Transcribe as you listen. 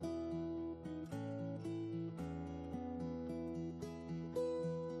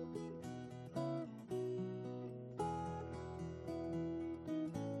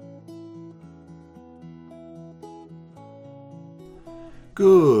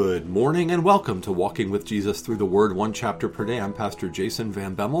Good morning and welcome to Walking with Jesus Through the Word, one chapter per day. I'm Pastor Jason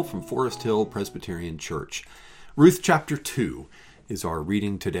Van Bemmel from Forest Hill Presbyterian Church. Ruth chapter 2 is our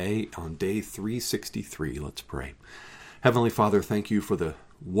reading today on day 363. Let's pray. Heavenly Father, thank you for the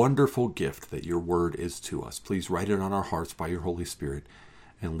wonderful gift that your word is to us. Please write it on our hearts by your Holy Spirit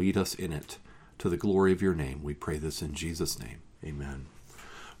and lead us in it to the glory of your name. We pray this in Jesus' name. Amen.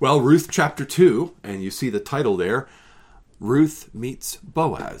 Well, Ruth chapter 2, and you see the title there, Ruth meets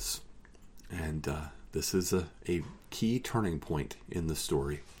Boaz. And this is a key turning point in the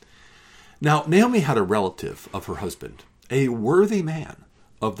story. Now, Naomi had a relative of her husband, a worthy man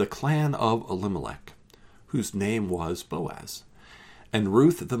of the clan of Elimelech, whose name was Boaz. And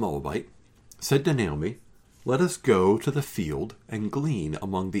Ruth the Moabite said to Naomi, "Let us go to the field and glean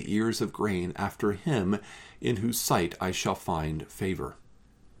among the ears of grain after him in whose sight I shall find favor."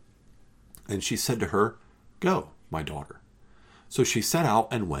 And she said to her, "Go, my daughter." So she set out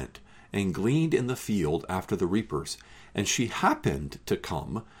and went, and gleaned in the field after the reapers. And she happened to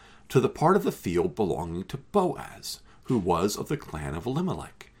come to the part of the field belonging to Boaz, who was of the clan of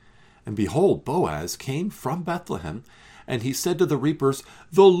Elimelech. And behold, Boaz came from Bethlehem, and he said to the reapers,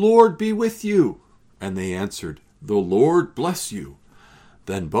 "The Lord be with you." And they answered, "The Lord bless you."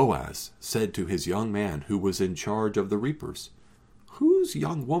 Then Boaz said to his young man who was in charge of the reapers, "Whose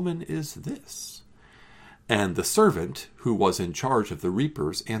young woman is this?" And the servant who was in charge of the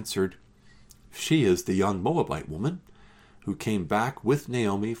reapers answered, "She is the young Moabite woman who came back with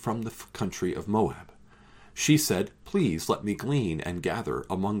Naomi from the country of Moab. She said, 'Please let me glean and gather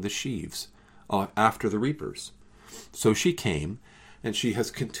among the sheaves after the reapers.' So she came, and she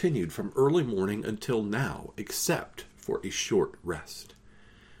has continued from early morning until now, except for a short rest."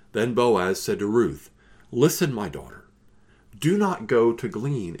 Then Boaz said to Ruth, "Listen, my daughter, do not go to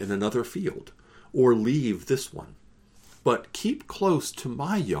glean in another field, or leave this one, but keep close to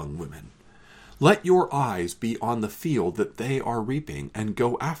my young women. Let your eyes be on the field that they are reaping, and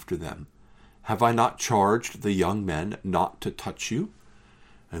go after them. Have I not charged the young men not to touch you?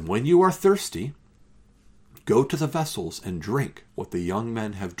 And when you are thirsty, go to the vessels and drink what the young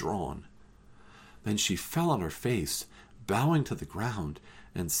men have drawn." Then she fell on her face, bowing to the ground,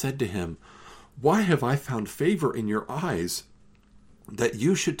 and said to him, "Why have I found favor in your eyes, that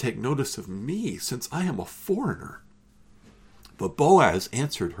you should take notice of me, since I am a foreigner?" But Boaz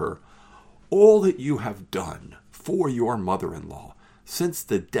answered her, "All that you have done for your mother-in-law since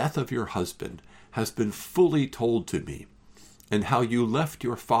the death of your husband has been fully told to me, and how you left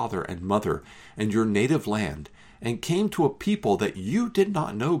your father and mother and your native land and came to a people that you did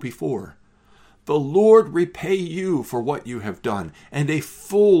not know before. The Lord repay you for what you have done, and a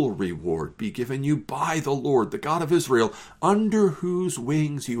full reward be given you by the Lord, the God of Israel, under whose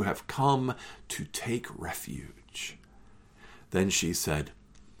wings you have come to take refuge." Then she said,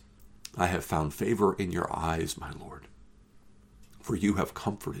 "I have found favor in your eyes, my Lord, for you have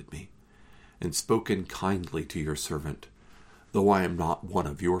comforted me and spoken kindly to your servant, though I am not one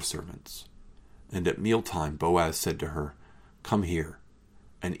of your servants." And at mealtime Boaz said to her, "Come here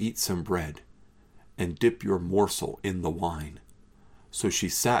and eat some bread, and dip your morsel in the wine." So she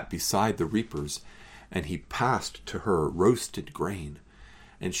sat beside the reapers, and he passed to her roasted grain,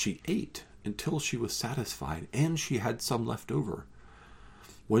 and she ate until she was satisfied, and she had some left over.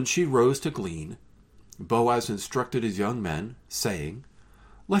 When she rose to glean, Boaz instructed his young men, saying,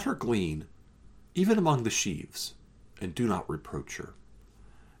 "Let her glean, even among the sheaves, and do not reproach her.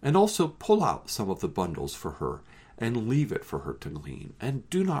 And also pull out some of the bundles for her, and leave it for her to glean, and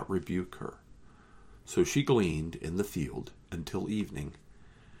do not rebuke her." So she gleaned in the field until evening.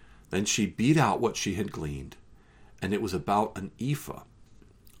 Then she beat out what she had gleaned, and it was about an ephah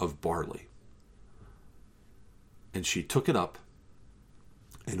of barley. And she took it up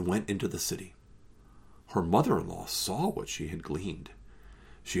and went into the city. Her mother-in-law saw what she had gleaned.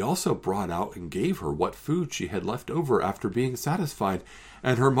 She also brought out and gave her what food she had left over after being satisfied.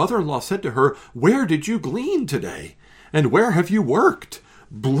 And her mother-in-law said to her, "Where did you glean today? And where have you worked?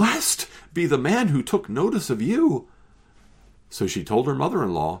 Blessed be the man who took notice of you." So she told her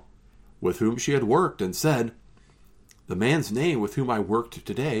mother-in-law with whom she had worked, and said, "The man's name with whom I worked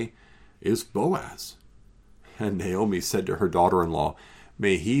today is Boaz." And Naomi said to her daughter-in-law,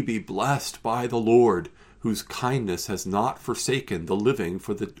 "May he be blessed by the Lord, whose kindness has not forsaken the living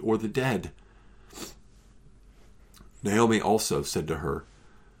or the dead." Naomi also said to her,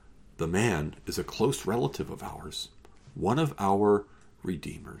 "The man is a close relative of ours, one of our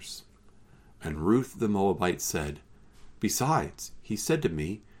redeemers." And Ruth the Moabite said, "Besides, he said to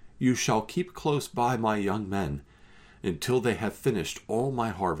me, 'You shall keep close by my young men until they have finished all my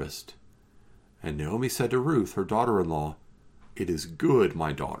harvest.'" And Naomi said to Ruth, her daughter-in-law, It is good,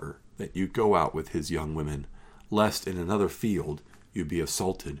 my daughter, that you go out with his young women, lest in another field you be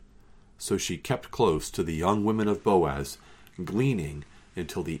assaulted. So she kept close to the young women of Boaz, gleaning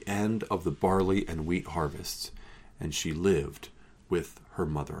until the end of the barley and wheat harvests, and she lived with her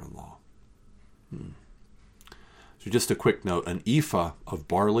mother-in-law. So just a quick note, an ephah of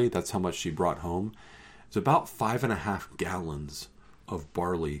barley, that's how much she brought home, is about 5.5 gallons of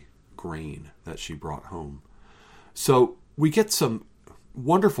barley grain that she brought home. So we get some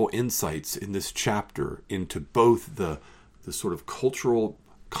wonderful insights in this chapter into both the sort of cultural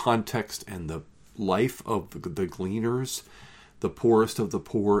context and the life of the gleaners, the poorest of the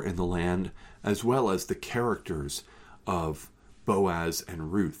poor in the land, as well as the characters of Boaz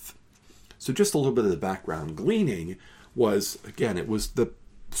and Ruth. So just a little bit of the background. Gleaning was, again, it was the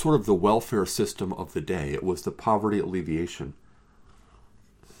sort of the welfare system of the day. It was the poverty alleviation.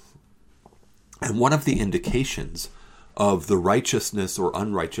 And one of the indications of the righteousness or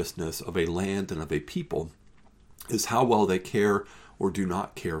unrighteousness of a land and of a people is how well they care or do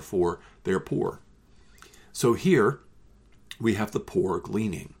not care for their poor. So here we have the poor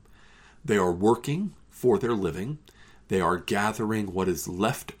gleaning. They are working for their living. They are gathering what is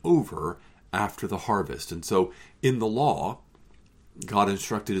left over after the harvest. And so in the law, God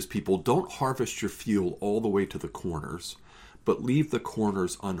instructed his people, don't harvest your field all the way to the corners, but leave the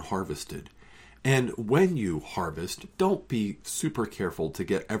corners unharvested. And when you harvest, don't be super careful to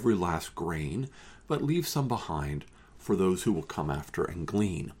get every last grain, but leave some behind for those who will come after and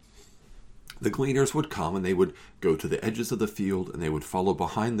glean. The gleaners would come and they would go to the edges of the field and they would follow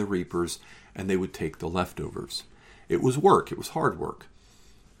behind the reapers and they would take the leftovers. It was work. It was hard work.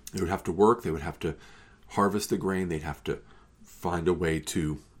 They would have to work. They would have to harvest the grain. They'd have to find a way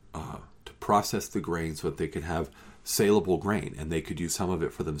to process the grain so that they could have saleable grain, and they could use some of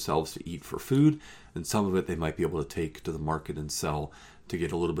it for themselves to eat for food, and some of it they might be able to take to the market and sell to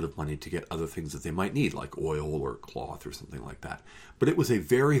get a little bit of money to get other things that they might need, like oil or cloth or something like that. But it was a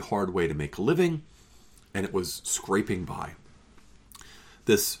very hard way to make a living, and it was scraping by.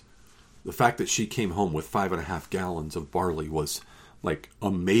 The fact that she came home with 5.5 gallons of barley was like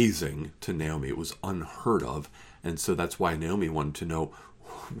amazing to Naomi. It was unheard of, and so that's why Naomi wanted to know,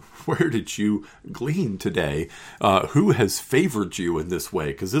 where did you glean today? Who has favored you in this way?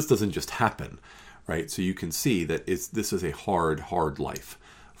 Because this doesn't just happen, right? So you can see that this is a hard life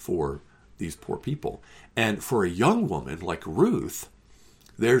for these poor people. And for a young woman like Ruth,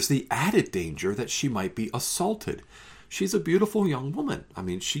 there's the added danger that she might be assaulted. She's a beautiful young woman. I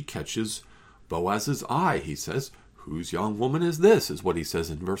mean, she catches Boaz's eye. He says, whose young woman is this? Is what he says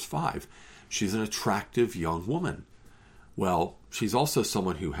in verse 5. She's an attractive young woman. Well, she's also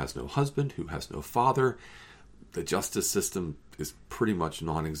someone who has no husband, who has no father. The justice system is pretty much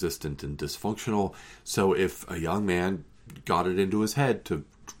non-existent and dysfunctional. So if a young man got it into his head to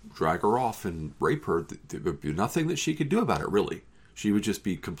drag her off and rape her, there would be nothing that she could do about it, really. She would just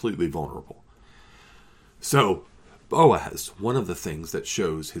be completely vulnerable. So Boaz, one of the things that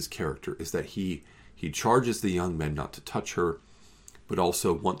shows his character is that he charges the young men not to touch her, but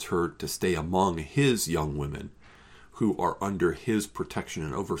also wants her to stay among his young women who are under his protection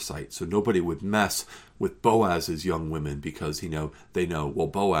and oversight. So nobody would mess with Boaz's young women because they know, well,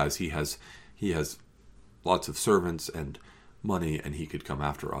 Boaz, he has lots of servants and money, and he could come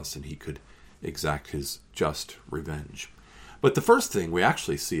after us and he could exact his just revenge. But the first thing we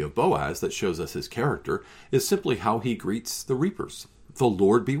actually see of Boaz that shows us his character is simply how he greets the reapers. The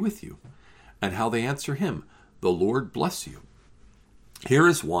Lord be with you. And how they answer him. The Lord bless you. Here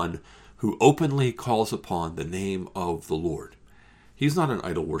is one who openly calls upon the name of the Lord. He's not an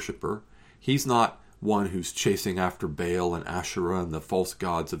idol worshiper. He's not one who's chasing after Baal and Asherah and the false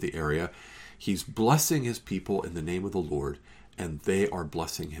gods of the area. He's blessing his people in the name of the Lord, and they are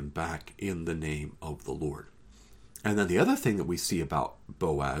blessing him back in the name of the Lord. And then the other thing that we see about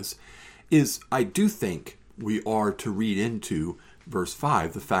Boaz is, I do think we are to read into verse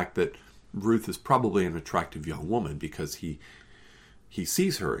 5 the fact that Ruth is probably an attractive young woman, because he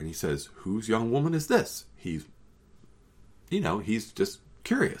sees her and he says, whose young woman is this? He's just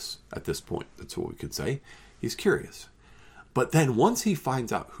curious at this point. That's what we could say. He's curious. But then once he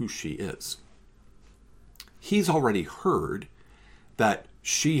finds out who she is, he's already heard that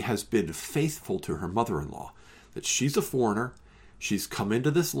she has been faithful to her mother-in-law, that she's a foreigner. She's come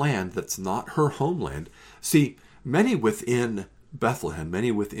into this land that's not her homeland. See, many within Bethlehem,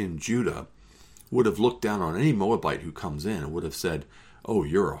 many within Judah, would have looked down on any Moabite who comes in and would have said, oh,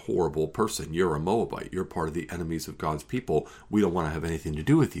 you're a horrible person. You're a Moabite. You're part of the enemies of God's people. We don't want to have anything to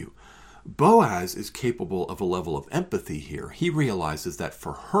do with you. Boaz is capable of a level of empathy here. He realizes that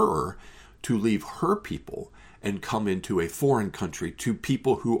for her to leave her people and come into a foreign country to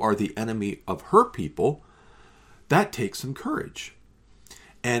people who are the enemy of her people, that takes some courage.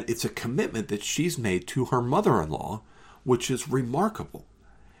 And it's a commitment that she's made to her mother-in-law, which is remarkable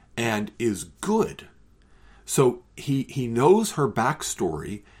and is good. So he knows her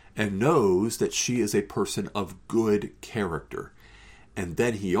backstory and knows that she is a person of good character. And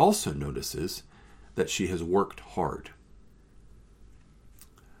then he also notices that she has worked hard.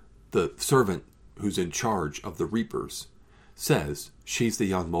 The servant who's in charge of the reapers says she's the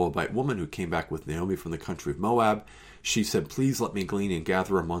young Moabite woman who came back with Naomi from the country of Moab. She said, "Please let me glean and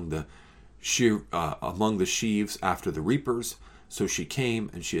gather among the sheaves after the reapers." So she came,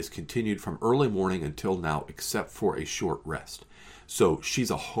 and she has continued from early morning until now, except for a short rest. So she's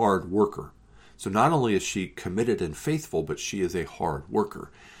a hard worker. So not only is she committed and faithful, but she is a hard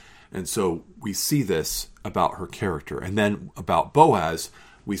worker. And so we see this about her character. And then about Boaz,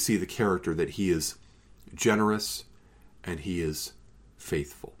 we see the character that he is generous and he is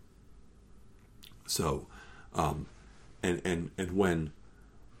faithful. So, and when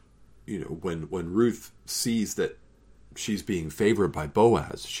Ruth sees that she's being favored by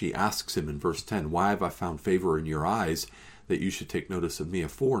Boaz, she asks him in verse 10, "Why have I found favor in your eyes that you should take notice of me, a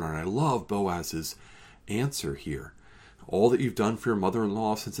foreigner?" And I love Boaz's answer here. "All that you've done for your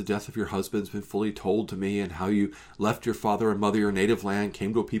mother-in-law since the death of your husband has been fully told to me, and how you left your father and mother, your native land,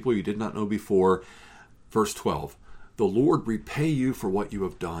 came to a people you did not know before." Verse 12, "The Lord repay you for what you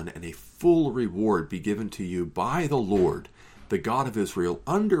have done, and a full reward be given to you by the Lord, the God of Israel,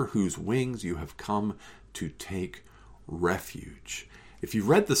 under whose wings you have come to take refuge." If you've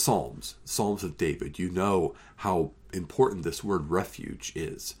read the Psalms of David, you know how important this word refuge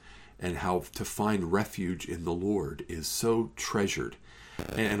is, and how to find refuge in the Lord is so treasured.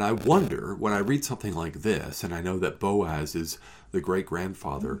 And I wonder, when I read something like this, and I know that Boaz is the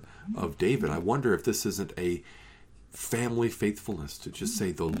great-grandfather of David, I wonder if this isn't a family faithfulness to just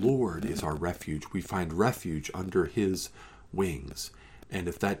say, the Lord is our refuge. We find refuge under his wings. And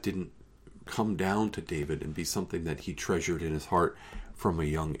if that didn't come down to David and be something that he treasured in his heart from a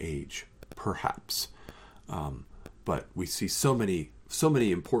young age, perhaps. But we see so many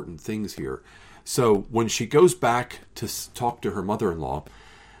important things here. So when she goes back to talk to her mother-in-law,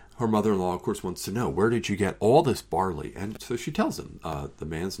 of course, wants to know, "Where did you get all this barley?" And so she tells him, "The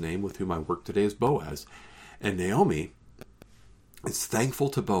man's name with whom I work today is Boaz." And Naomi is thankful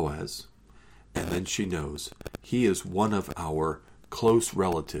to Boaz, and then she knows he is one of our close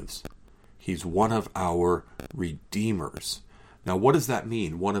relatives. He's one of our redeemers. Now, what does that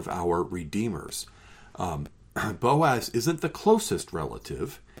mean, one of our redeemers? Boaz isn't the closest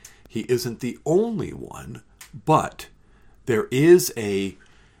relative. He isn't the only one, but there is a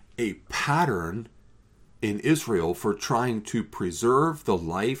pattern in Israel for trying to preserve the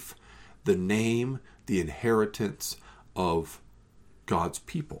life, the name, the inheritance of God's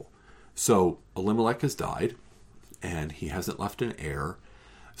people. So Elimelech has died, and he hasn't left an heir.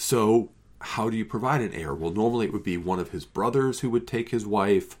 So how do you provide an heir? Well, normally it would be one of his brothers who would take his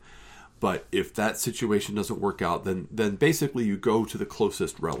wife. But if that situation doesn't work out, then basically you go to the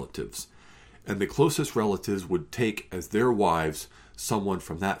closest relatives. And the closest relatives would take as their wives someone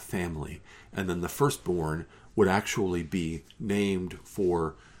from that family. And then the firstborn would actually be named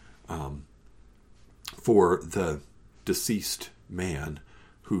for the deceased man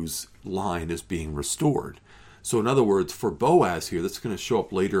whose line is being restored. So in other words, for Boaz here, that's going to show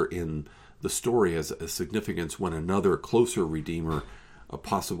up later in the story as a significance when another closer redeemer, a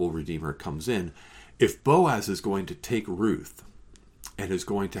possible redeemer, comes in. If Boaz is going to take Ruth and is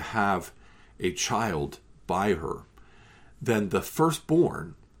going to have a child by her, then the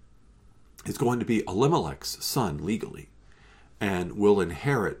firstborn is going to be Elimelech's son legally and will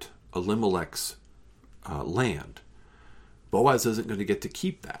inherit Elimelech's land. Boaz isn't going to get to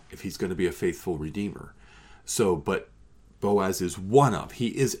keep that if he's going to be a faithful redeemer. So, but Boaz is he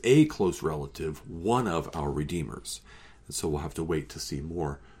is a close relative, one of our redeemers. And so we'll have to wait to see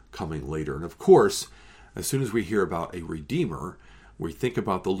more coming later. And of course, as soon as we hear about a redeemer, we think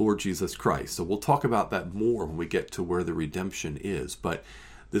about the Lord Jesus Christ. So we'll talk about that more when we get to where the redemption is. But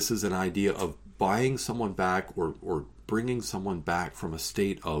this is an idea of buying someone back or bringing someone back from a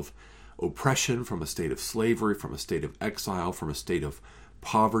state of oppression, from a state of slavery, from a state of exile, from a state of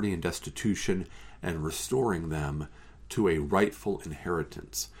poverty and destitution, and restoring them to a rightful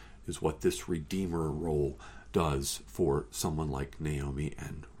inheritance is what this redeemer role does for someone like Naomi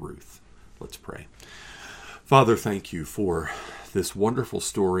and Ruth. Let's pray. Father, thank you for this wonderful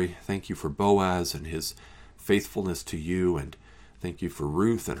story. Thank you for Boaz and his faithfulness to you, and thank you for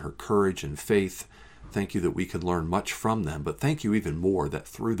Ruth and her courage and faith. Thank you that we can learn much from them, but thank you even more that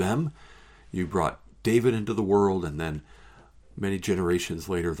through them you brought David into the world, and then many generations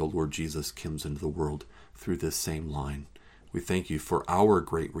later, the Lord Jesus comes into the world through this same line. We thank you for our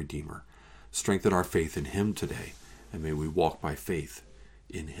great Redeemer. Strengthen our faith in him today, and may we walk by faith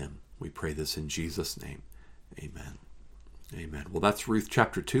in him. We pray this in Jesus' name. Amen. Amen. Well, that's Ruth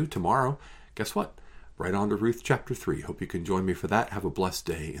chapter 2. Tomorrow, guess what? Right on to Ruth chapter 3. Hope you can join me for that. Have a blessed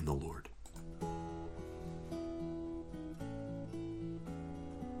day in the Lord.